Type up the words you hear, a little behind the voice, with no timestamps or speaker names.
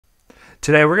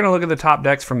Today we're going to look at the top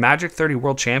decks from Magic 30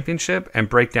 World Championship and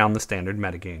break down the standard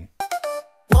metagame.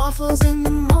 Waffles in the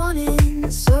morning,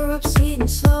 syrup sweet and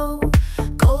slow.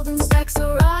 Golden stacks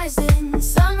are rising,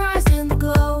 sunrise in the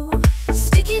glow.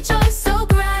 Sticky joy so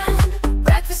grand,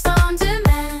 breakfast on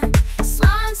demand.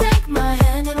 Smile and take my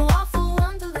hand in Waffle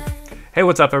Wonderland. Hey,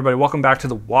 what's up everybody? Welcome back to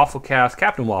the Wafflecast.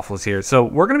 Captain Waffles here. So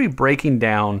we're going to be breaking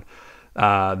down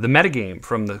the metagame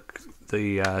from the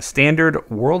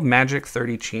standard World Magic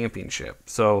 30 Championship.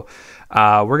 So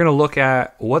we're going to look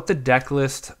at what the deck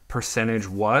list percentage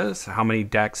was, how many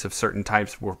decks of certain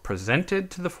types were presented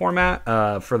to the format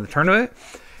for the tournament,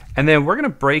 and then we're going to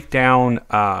break down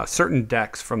certain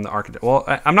decks from the archetype. Well,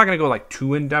 I'm not going to go like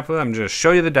too in depth with it. I'm just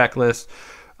show you the deck list.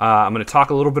 I'm going to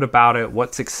talk a little bit about it,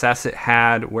 what success it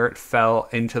had, where it fell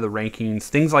into the rankings,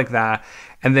 things like that.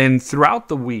 And then throughout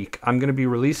the week, I'm going to be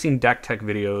releasing deck tech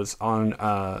videos on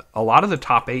a lot of the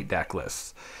top 8 deck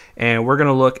lists. And we're going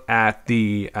to look at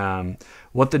the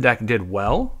what the deck did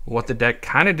well, what the deck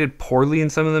kind of did poorly in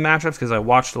some of the matchups, because I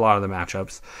watched a lot of the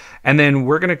matchups. And then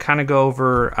we're going to kind of go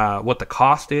over what the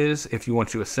cost is if you want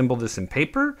to assemble this in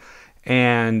paper,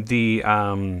 and the...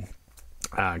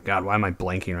 God, why am I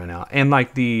blanking right now? And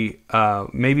like the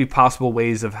maybe possible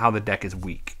ways of how the deck is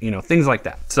weak, you know, things like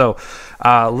that. So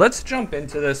let's jump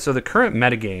into this. So the current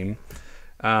metagame,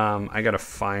 I got to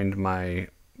find my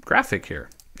graphic here.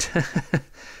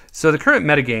 So the current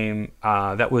metagame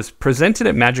that was presented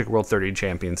at Magic World 30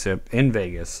 Championship in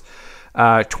Vegas,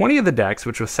 20 of the decks,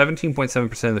 which was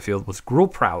 17.7% of the field, was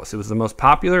Gruul Prowess. It was the most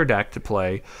popular deck to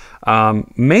play,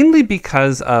 mainly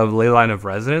because of Leyline of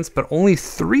Resonance, but only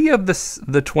 3 of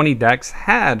the 20 decks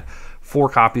had 4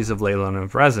 copies of Leyline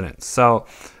of Resonance. So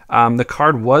the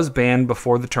card was banned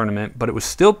before the tournament, but it was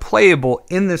still playable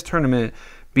in this tournament,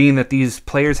 being that these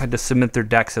players had to submit their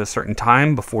decks at a certain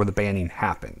time before the banning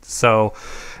happened. So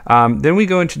then we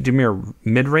go into Dimir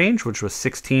Midrange, which was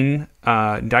 16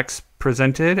 decks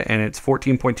presented, and it's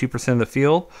 14.2% of the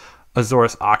field.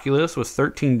 Azorius Oculus was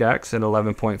 13 decks at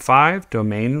 11.5.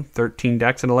 Domain, 13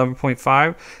 decks at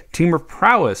 11.5. Dimir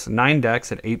Prowess, 9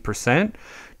 decks at 8%.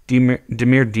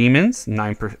 Dimir Demons,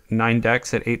 9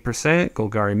 decks at 8%.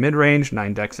 Golgari Midrange,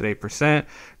 9 decks at 8%.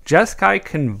 Jeskai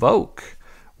Convoke,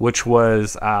 which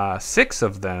was 6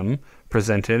 of them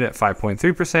presented at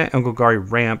 5.3%, and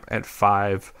Golgari Ramp at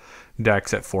 5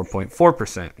 decks at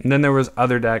 4.4%. And then there was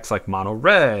other decks like Mono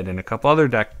Red and a couple other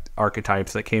deck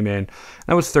archetypes that came in.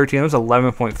 That was 13. That was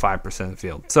 11.5% of the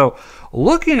field. So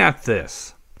looking at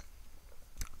this,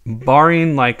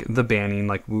 barring like the banning,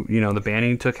 like, you know, the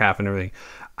banning took half and everything,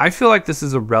 I feel like this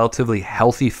is a relatively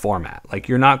healthy format. Like,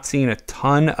 you're not seeing a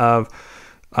ton of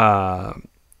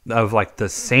like the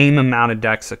same amount of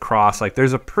decks across. Like,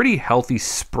 there's a pretty healthy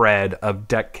spread of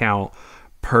deck count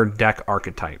per deck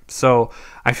archetype. So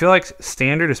I feel like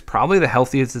standard is probably the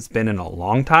healthiest it's been in a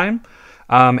long time.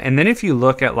 And then if you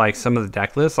look at like some of the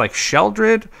deck lists, like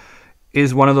Sheldred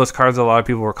is one of those cards that a lot of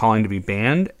people were calling to be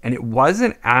banned, and it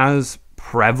wasn't as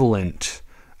prevalent.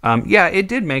 Yeah, it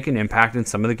did make an impact in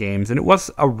some of the games, and it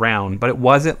was around, but it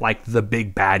wasn't like the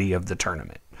big baddie of the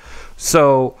tournament.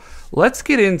 So let's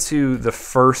get into the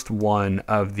first one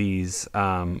of these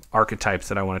archetypes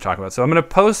that I want to talk about. So I'm going to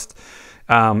post,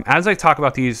 as I talk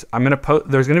about these,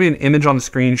 there's going to be an image on the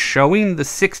screen showing the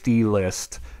 60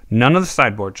 list, none of the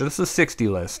sideboard, just the 60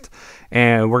 list.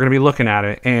 And we're going to be looking at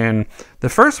it. And the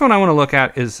first one I want to look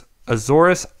at is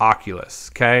Azorius Oculus.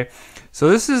 Okay. So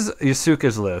this is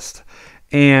Yasooka's list.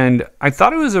 And I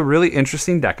thought it was a really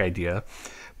interesting deck idea,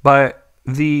 but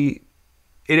it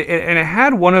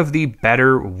had one of the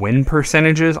better win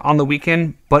percentages on the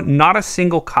weekend, but not a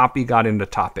single copy got into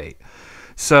top 8.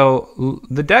 So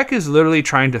the deck is literally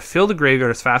trying to fill the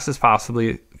graveyard as fast as possible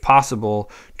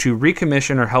to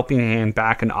recommission or helping hand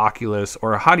back an Oculus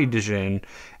or a Hadi Dijin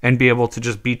and be able to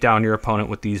just beat down your opponent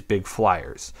with these big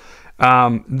flyers.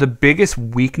 The biggest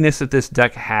weakness that this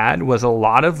deck had was a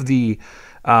lot of the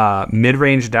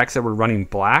mid-range decks that were running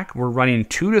black were running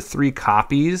 2 to 3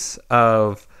 copies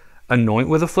of Anoint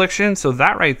with Affliction. So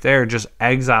that right there just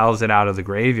exiles it out of the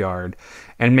graveyard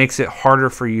and makes it harder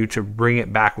for you to bring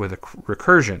it back with a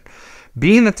recursion.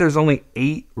 Being that there's only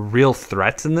 8 real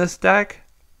threats in this deck,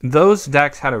 those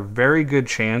decks had a very good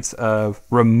chance of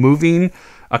removing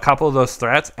a couple of those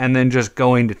threats and then just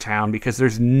going to town, because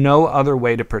there's no other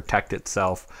way to protect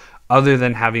itself other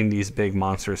than having these big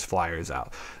monstrous flyers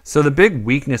out. So the big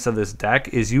weakness of this deck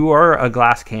is you are a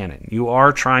glass cannon. You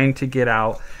are trying to get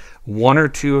out 1 or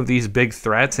 2 of these big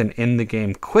threats and end the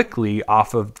game quickly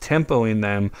off of tempoing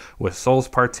them with Soul's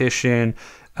Partition,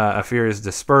 Afira's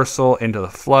Dispersal, into the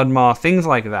Flood Maw, things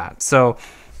like that. So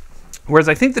whereas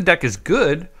I think the deck is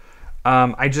good,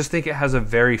 I just think it has a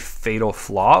very fatal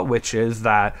flaw, which is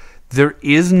that there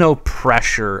is no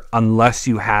pressure unless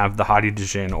you have the Hadi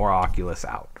Djinn or Oculus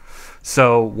out.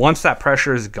 So once that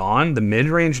pressure is gone, the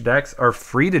mid-range decks are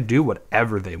free to do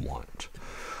whatever they want.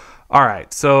 All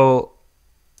right, so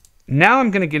now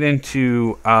I'm going to get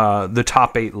into the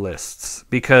top 8 lists,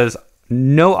 because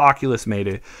no Oculus made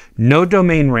it, no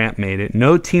Domain Ramp made it,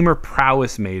 no Teamer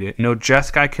Prowess made it, no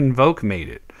Jeskai Convoke made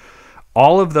it.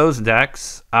 All of those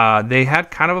decks, they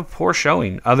had kind of a poor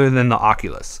showing other than the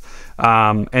Oculus.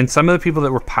 And some of the people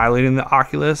that were piloting the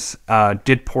Oculus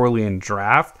did poorly in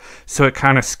draft, so it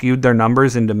kind of skewed their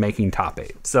numbers into making top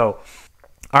 8. So,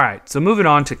 all right, so moving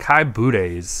on to Kai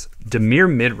Budde's Dimir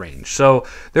Midrange. So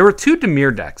there were 2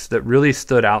 Dimir decks that really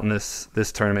stood out in this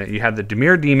tournament. You had the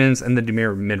Dimir Demons and the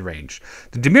Dimir Midrange.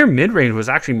 The Dimir Midrange was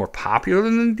actually more popular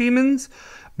than the Demons,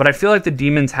 but I feel like the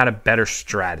Demons had a better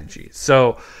strategy.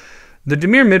 So the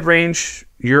Dimir Midrange,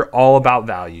 you're all about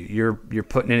value. You're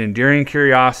putting in Enduring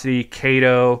Curiosity,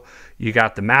 Kato. You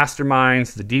got the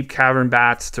Masterminds, the Deep Cavern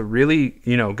Bats to really,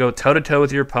 go toe-to-toe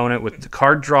with your opponent with the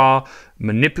card draw,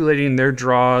 manipulating their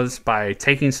draws by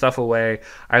taking stuff away.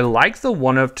 I like the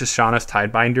one of Tishana's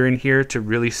Tidebinder in here to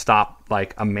really stop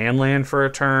like a manland for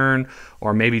a turn,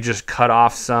 or maybe just cut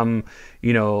off some,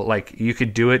 like you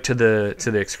could do it to the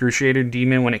Excruciator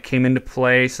Demon when it came into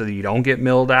play so that you don't get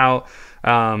milled out.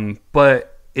 But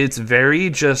it's very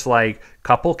just like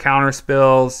couple counter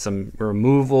spells, some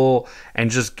removal,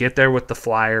 and just get there with the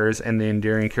flyers and the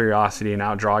Enduring Curiosity and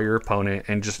outdraw your opponent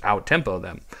and just out-tempo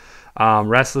them.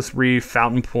 Restless Reef,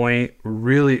 Fountain Port,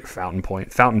 really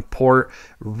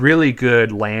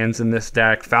good lands in this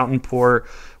deck. Fountain Port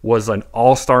was an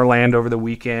all-star land over the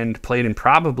weekend, played in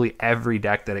probably every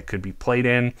deck that it could be played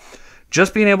in.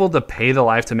 Just being able to pay the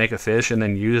life to make a fish and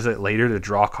then use it later to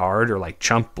draw a card, or like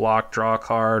chump block, draw a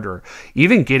card, or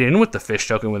even get in with the fish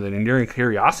token with an Enduring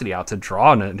Curiosity out to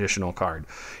draw an additional card.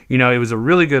 It was a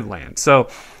really good land. So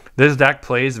this deck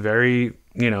plays very,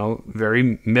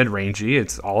 very mid-rangey.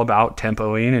 It's all about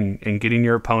tempoing and getting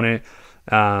your opponent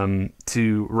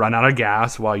to run out of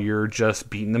gas while you're just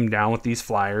beating them down with these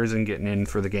flyers and getting in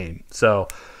for the game. So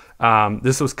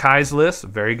this was Kai's list, a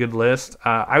very good list.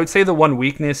 I would say the one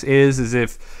weakness is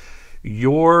if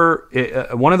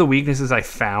one of the weaknesses I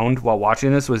found while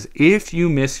watching this was if you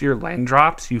miss your land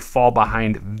drops, you fall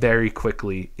behind very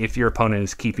quickly if your opponent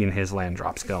is keeping his land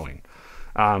drops going.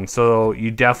 So you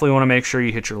definitely want to make sure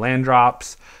you hit your land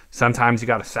drops. Sometimes you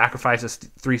got to sacrifice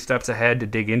 3 steps ahead to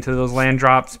dig into those land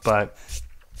drops, but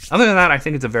other than that, I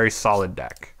think it's a very solid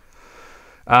deck.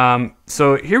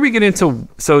 So here we get into,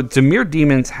 so Dimir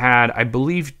Demons had, I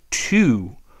believe,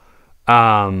 2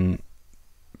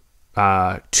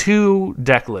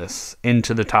 deck lists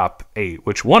into the top 8,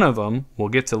 which one of them we'll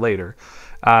get to later.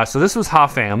 So this was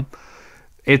Pham.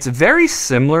 It's very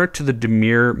similar to the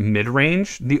Dimir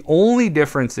Midrange. The only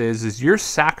difference is you're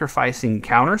sacrificing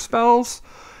counter spells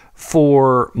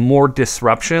for more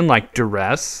disruption, like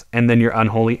Duress, and then your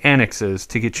Unholy Annexes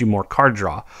to get you more card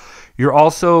draw. You're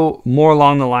also more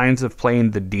along the lines of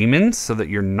playing the Demons so that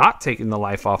you're not taking the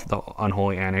life off the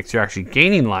Unholy Annex. You're actually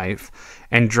gaining life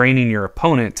and draining your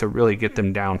opponent to really get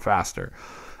them down faster.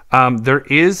 There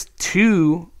is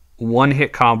 2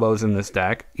 one-hit combos in this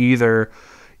deck. Either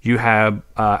you have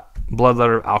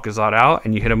Bloodletter of Alcazar out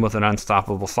and you hit them with an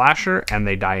Unstoppable Slasher and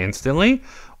they die instantly,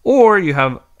 or you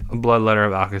have Bloodletter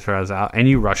of Alcazar out and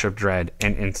you Rush of Dread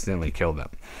and instantly kill them.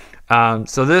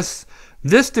 So this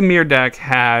Dimir deck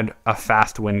had a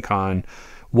fast win con.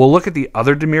 We'll look at the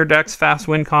other Dimir deck's fast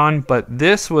win con, but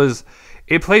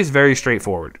it plays very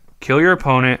straightforward. Kill your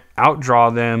opponent,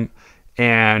 outdraw them,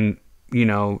 and,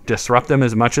 disrupt them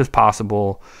as much as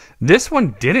possible. This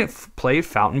one didn't play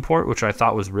Fountain Port, which I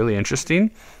thought was really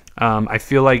interesting. I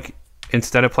feel like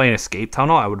instead of playing Escape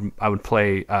Tunnel, I would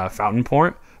play Fountain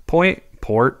Port.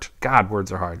 God,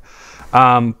 words are hard.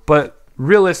 But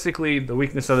realistically, the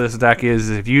weakness of this deck is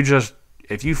if you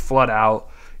flood out,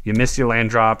 you miss your land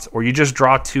drops, or you just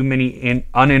draw too many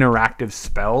uninteractive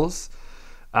spells,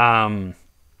 and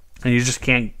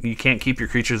you can't keep your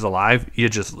creatures alive, you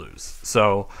just lose.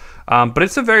 So, but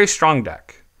it's a very strong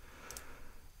deck.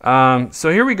 So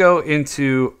here we go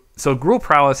into, so Gruul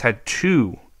Prowess had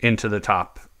 2 into the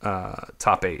top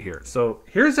 8 here. So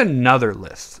here's another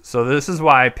list. So this is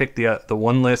why I picked the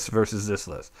one list versus this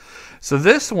list. So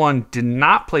this one did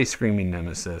not play Screaming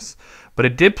Nemesis, but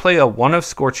it did play a 1 of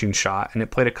Scorching Shot, and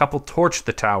it played a couple Torch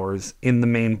the Towers in the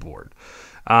main board.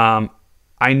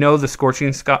 I know the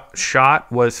Scorching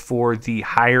Shot was for the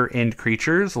higher end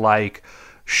creatures like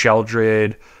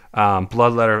Sheldred,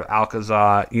 Bloodletter of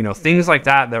Alcazar, things like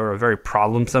that were very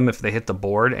problemsome if they hit the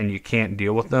board and you can't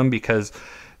deal with them because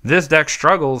this deck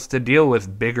struggles to deal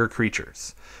with bigger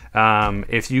creatures.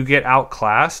 If you get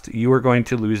outclassed, you are going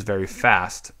to lose very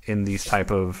fast in these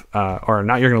type of, or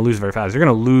not you're going to lose very fast, you're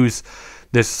going to lose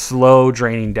this slow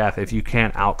draining death if you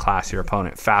can't outclass your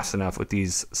opponent fast enough with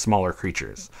these smaller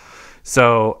creatures.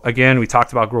 So again, we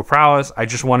talked about Gruul Prowess. I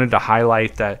just wanted to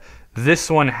highlight that this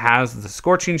one has the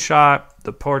Scorching Shot,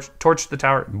 the Torch the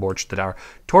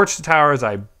Tower as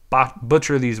I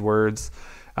butcher these words,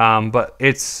 but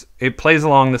it plays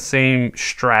along the same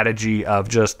strategy of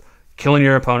just killing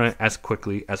your opponent as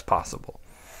quickly as possible.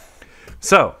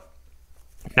 So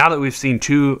now that we've seen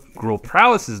two Gruul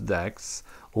Prowess's decks,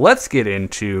 let's get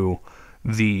into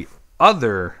the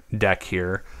other deck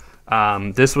here.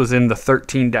 This was in the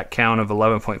 13 deck count of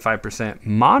 11.5%.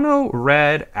 Mono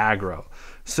Red Aggro.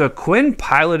 So Quinn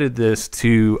piloted this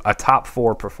to a top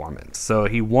 4 performance. So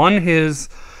he won his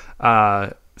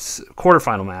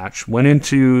quarterfinal match, went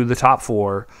into the top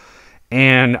 4,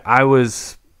 and I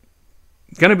was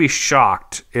going to be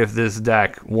shocked if this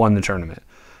deck won the tournament.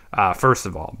 First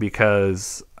of all,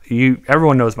 because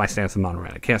everyone knows my stance on Mono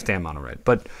Red. I can't stand Mono Red,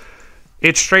 but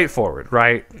it's straightforward,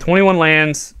 right? 21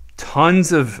 lands,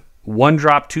 tons of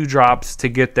 1-drop, 2-drops to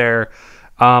get there.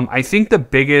 I think the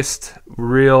biggest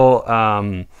real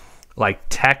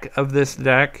tech of this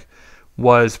deck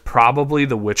was probably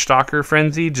the Witchstalker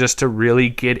Frenzy, just to really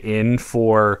get in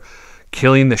for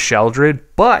killing the Sheldred.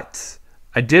 But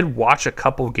I did watch a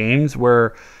couple games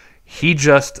where he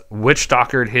just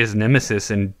Witchstalkered his Nemesis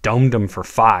and domed him for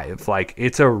 5. Like,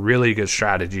 it's a really good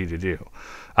strategy to do,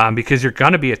 because you're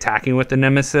going to be attacking with the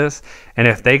Nemesis, and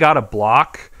if they got a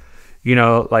block, you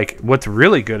know, like, what's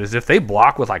really good is if they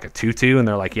block with like a 2/2 and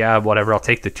they're like, yeah, whatever, I'll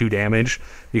take the 2 damage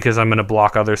because I'm going to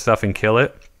block other stuff and kill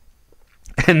it.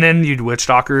 And then you'd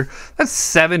Witchstalker, that's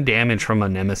 7 damage from a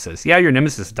Nemesis. Yeah, your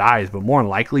Nemesis dies, but more than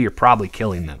likely you're probably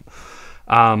killing them.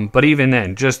 But even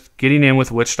then, just getting in with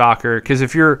Witchstalker, because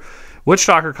if your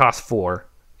Witchstalker costs 4,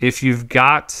 if you've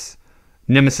got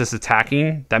Nemesis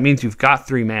attacking, that means you've got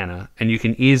 3 mana, and you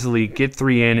can easily get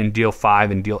 3 in and deal 5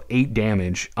 and deal 8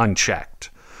 damage unchecked.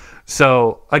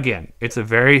 So again, it's a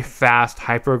very fast,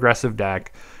 hyper-aggressive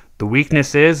deck. The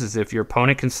weakness is if your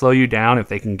opponent can slow you down, if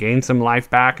they can gain some life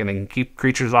back and they can keep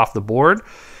creatures off the board,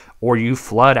 or you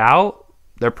flood out,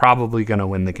 they're probably going to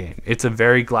win the game. It's a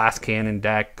very glass cannon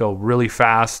deck. Go really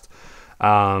fast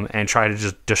and try to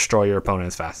just destroy your opponent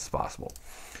as fast as possible.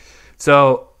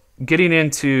 So getting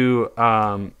into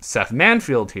Seth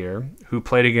Manfield here, who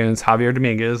played against Javier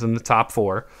Dominguez in the top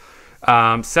 4.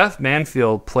 Seth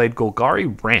Manfield played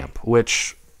Golgari Ramp,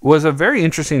 which was a very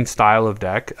interesting style of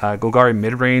deck. Golgari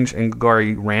Midrange and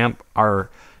Golgari Ramp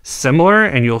are similar,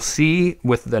 and you'll see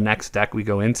with the next deck we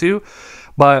go into.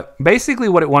 But basically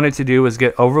what it wanted to do was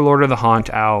get Overlord of the Haunt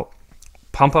out,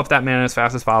 pump up that mana as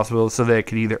fast as possible so that it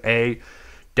could either A,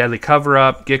 Deadly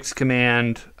Cover-Up, Gix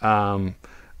Command,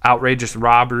 Outrageous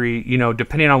Robbery, you know,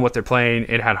 depending on what they're playing.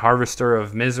 It had Harvester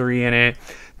of Misery in it.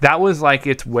 That was like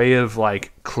its way of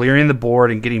like clearing the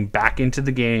board and getting back into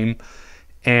the game.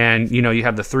 And, you know, you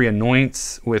have the 3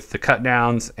 Anoints with the cut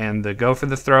downs and the Go for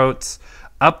the Throats.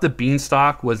 Up the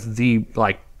Beanstalk was the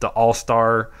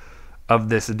all-star of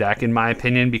this deck, in my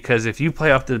opinion, because if you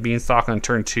play Up the Beanstalk on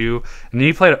turn 2 and then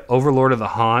you play Overlord of the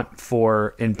Haunt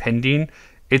for Impending,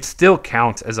 it still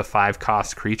counts as a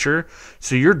 5-cost creature.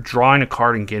 So you're drawing a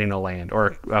card and getting a land, or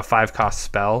a 5-cost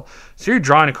spell. So you're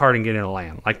drawing a card and getting a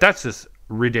land. Like, that's just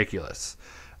ridiculous.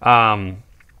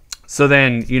 So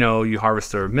then, you know, you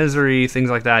Harvester of Misery, things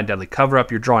like that, Deadly Cover-Up,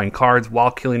 you're drawing cards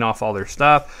while killing off all their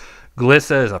stuff.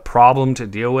 Glissa is a problem to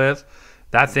deal with.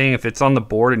 That thing, if it's on the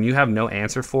board and you have no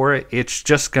answer for it, it's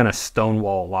just going to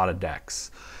stonewall a lot of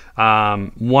decks.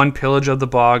 1 Pillage of the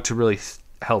Bog to really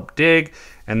help dig,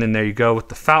 and then there you go with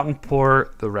the Fountain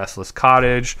Port, the Restless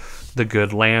Cottage, the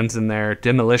good lands in there.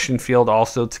 Demolition Field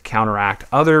also to counteract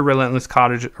other Relentless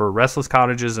Cottage or Restless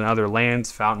Cottages and other lands,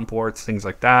 Fountain Ports, things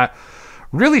like that.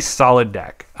 Really solid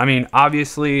deck. I mean,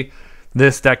 obviously,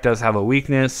 this deck does have a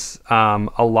weakness. A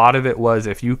lot of it was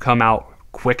if you come out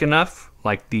quick enough,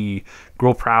 like the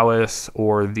Gruul Prowess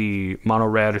or the Mono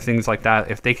Red or things like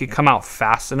that, if they could come out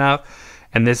fast enough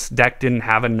and this deck didn't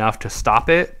have enough to stop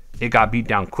it, it got beat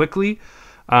down quickly.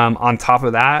 On top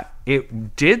of that,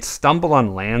 it did stumble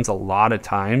on lands a lot of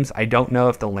times. I don't know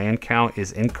if the land count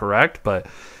is incorrect, but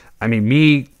I mean,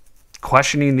 me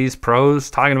questioning these pros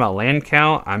talking about land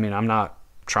count, I mean, I'm not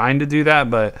trying to do that,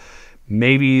 but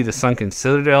maybe the Sunken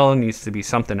Citadel needs to be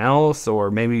something else,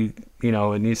 or maybe, you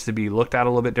know, it needs to be looked at a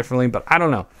little bit differently, but I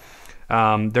don't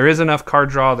know. There is enough card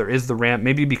draw. There is the ramp.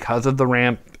 Maybe because of the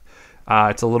ramp,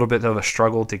 it's a little bit of a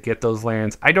struggle to get those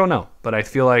lands. I don't know, but I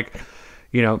feel like,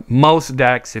 you know, most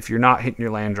decks, if you're not hitting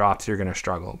your land drops, you're going to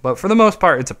struggle. But for the most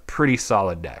part, it's a pretty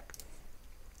solid deck.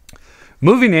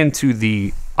 Moving into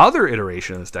the other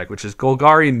iteration of this deck, which is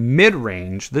Golgari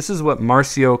Midrange. This is what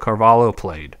Marcio Carvalho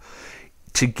played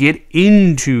to get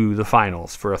into the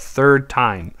finals for a third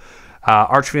time.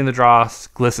 Archfiend of the Dross,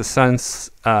 Glissa Sun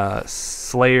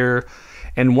Slayer,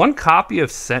 and 1 copy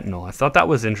of Sentinel. I thought that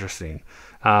was interesting.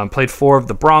 Played 4 of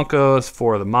the Broncos,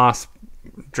 4 of the Moss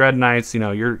Dread Knights. You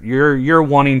know, you're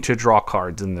wanting to draw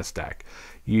cards in this deck.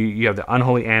 You have the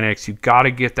Unholy Annex. You got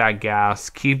to get that gas.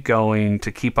 Keep going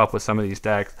to keep up with some of these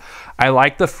decks. I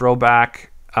like the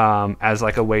throwback as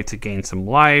like a way to gain some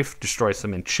life, destroy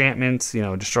some enchantments. You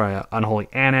know, destroy an Unholy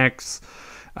Annex.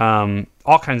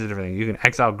 All kinds of different things. You can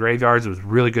exile graveyards. It was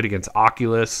really good against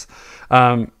Oculus.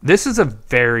 This is a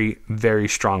very, very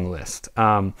strong list.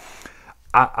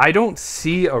 I don't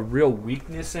see a real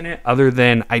weakness in it other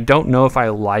than I don't know if I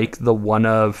like the one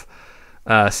of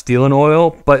Steel and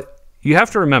Oil, but you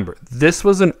have to remember, this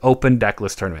was an open deck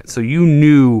list tournament, so you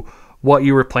knew what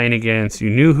you were playing against, you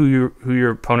knew who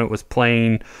your opponent was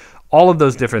playing, all of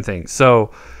those different things. So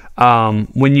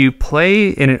when you play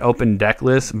in an open deck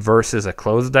list versus a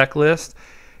closed deck list,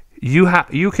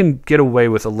 you can get away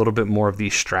with a little bit more of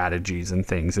these strategies and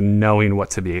things and knowing what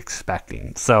to be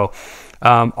expecting. So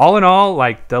all in all,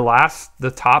 like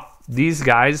these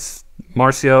guys,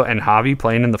 Marcio and Javi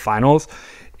playing in the finals,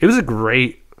 it was a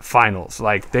great finals.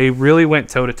 Like, they really went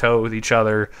toe-to-toe with each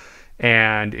other,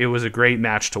 and it was a great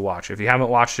match to watch. If you haven't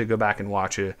watched it, go back and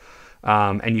watch it,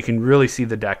 and you can really see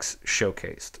the decks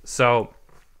showcased. So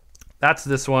that's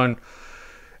this one.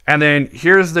 And then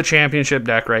here's the championship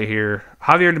deck right here.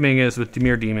 Javier Dominguez with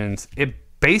Dimir Demons. It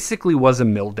basically was a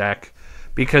mill deck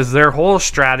because their whole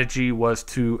strategy was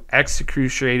to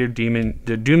execute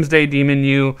the Doomsday Demon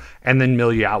you and then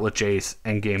mill you out with Jace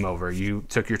and game over. You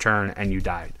took your turn and you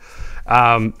died.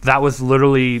 That was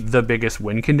literally the biggest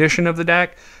win condition of the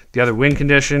deck. The other win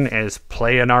condition is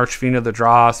play an Archfiend of the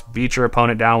Dross, beat your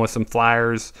opponent down with some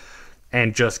flyers,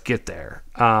 and just get there.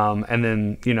 And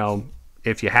then, you know,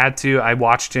 if you had to, I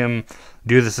watched him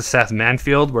do this to Seth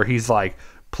Manfield, where he's like,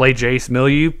 play Jace, mill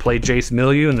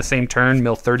you in the same turn,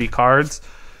 mill 30 cards.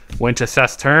 Went to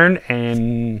Seth's turn,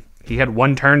 and he had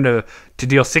 1 turn to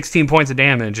deal 16 points of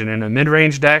damage. And in a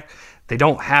mid-range deck, they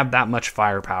don't have that much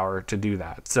firepower to do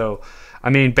that. So, I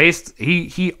mean,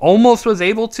 he almost was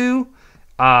able to.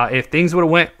 If things would have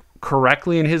went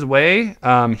correctly in his way,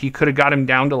 he could have got him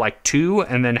down to like 2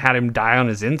 and then had him die on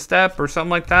his instep or something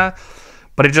like that.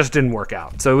 But it just didn't work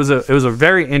out. So it was a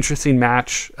very interesting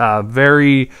match,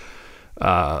 very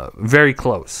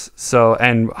close. So,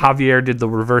 and Javier did the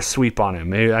reverse sweep on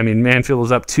him. I mean, Manfield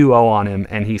was up 2-0 on him,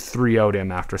 and he 3-0'd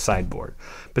him after sideboard.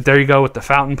 But there you go with the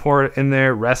Fountain Port in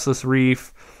there, Restless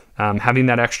Reef, having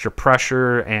that extra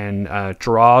pressure and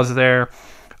draws there.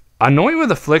 Annoying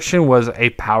with Affliction was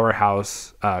a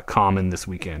powerhouse common this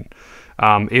weekend.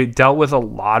 It dealt with a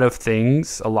lot of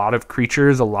things, a lot of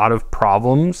creatures, a lot of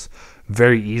problems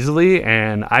very easily,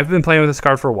 and I've been playing with this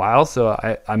card for a while, so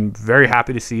I'm very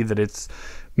happy to see that it's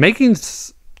making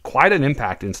quite an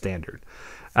impact in Standard.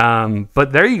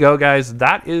 But there you go, guys.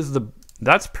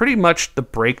 That's pretty much the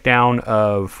breakdown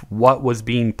of what was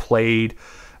being played,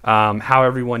 how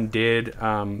everyone did.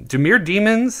 Dimir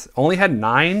Demons only had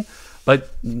 9, but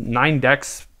 9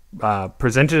 decks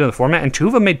presented in the format, and 2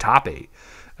 of them made top 8.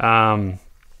 1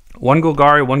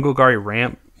 Golgari, 1 Golgari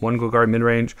Ramp, 1 Golgari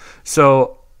Midrange.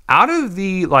 So out of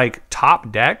the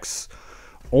top decks,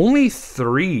 only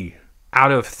 3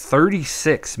 out of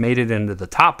 36 made it into the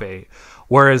top 8.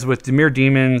 Whereas with Dimir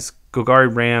Demons,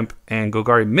 Golgari Ramp, and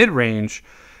Golgari Midrange,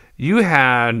 you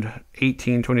had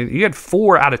 18, 20, you had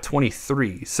 4 out of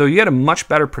 23. So you had a much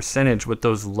better percentage with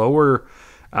those lower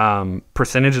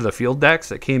percentage of the field decks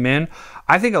that came in.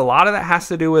 I think a lot of that has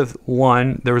to do with,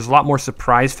 one, there was a lot more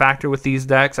surprise factor with these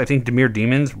decks. I think Dimir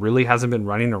Demons really hasn't been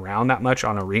running around that much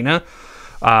on Arena.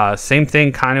 Same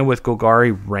thing kind of with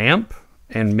Golgari Ramp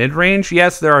and Midrange.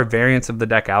 Yes, there are variants of the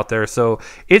deck out there, so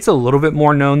it's a little bit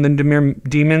more known than Dimir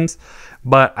Demons.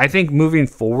 But I think moving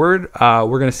forward,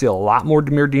 we're going to see a lot more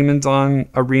Dimir Demons on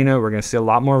Arena. We're going to see a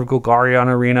lot more of Golgari on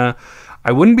Arena.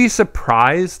 I wouldn't be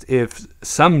surprised if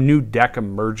some new deck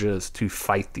emerges to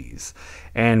fight these.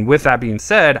 And with that being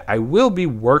said, I will be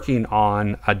working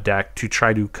on a deck to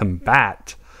try to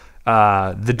combat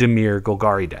the Dimir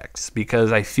Golgari decks,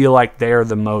 because I feel like they're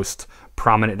the most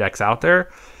prominent decks out there.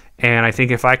 And I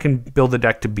think if I can build a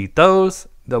deck to beat those,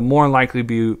 they'll more likely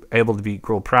be able to beat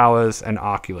Gruul Prowess and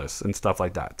Oculus and stuff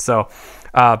like that. So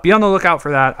be on the lookout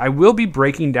for that. I will be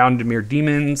breaking down Dimir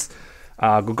Demons,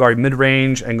 Golgari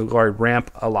Midrange, and Golgari Ramp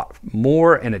a lot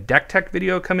more in a deck tech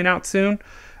video coming out soon.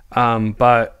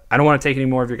 But I don't want to take any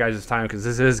more of your guys' time because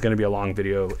this is going to be a long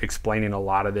video explaining a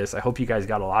lot of this. I hope you guys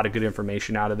got a lot of good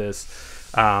information out of this.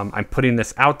 I'm putting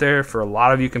this out there for a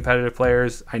lot of you competitive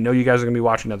players. I know you guys are going to be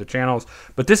watching other channels,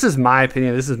 but this is my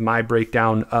opinion. This is my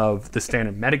breakdown of the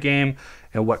standard metagame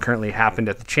and what currently happened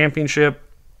at the championship.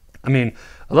 I mean,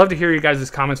 I'd love to hear you guys'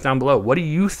 comments down below. What do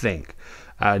you think?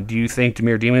 Do you think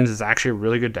Dimir Demons is actually a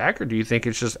really good deck, or do you think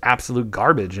it's just absolute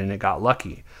garbage and it got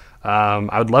lucky?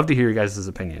 I would love to hear you guys'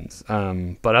 opinions.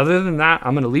 But other than that,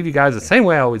 I'm going to leave you guys the same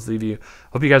way I always leave you.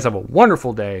 Hope you guys have a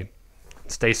wonderful day.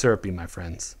 Stay syrupy, my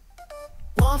friends.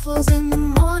 Waffles in the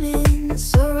morning,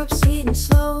 syrup sweet and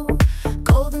slow.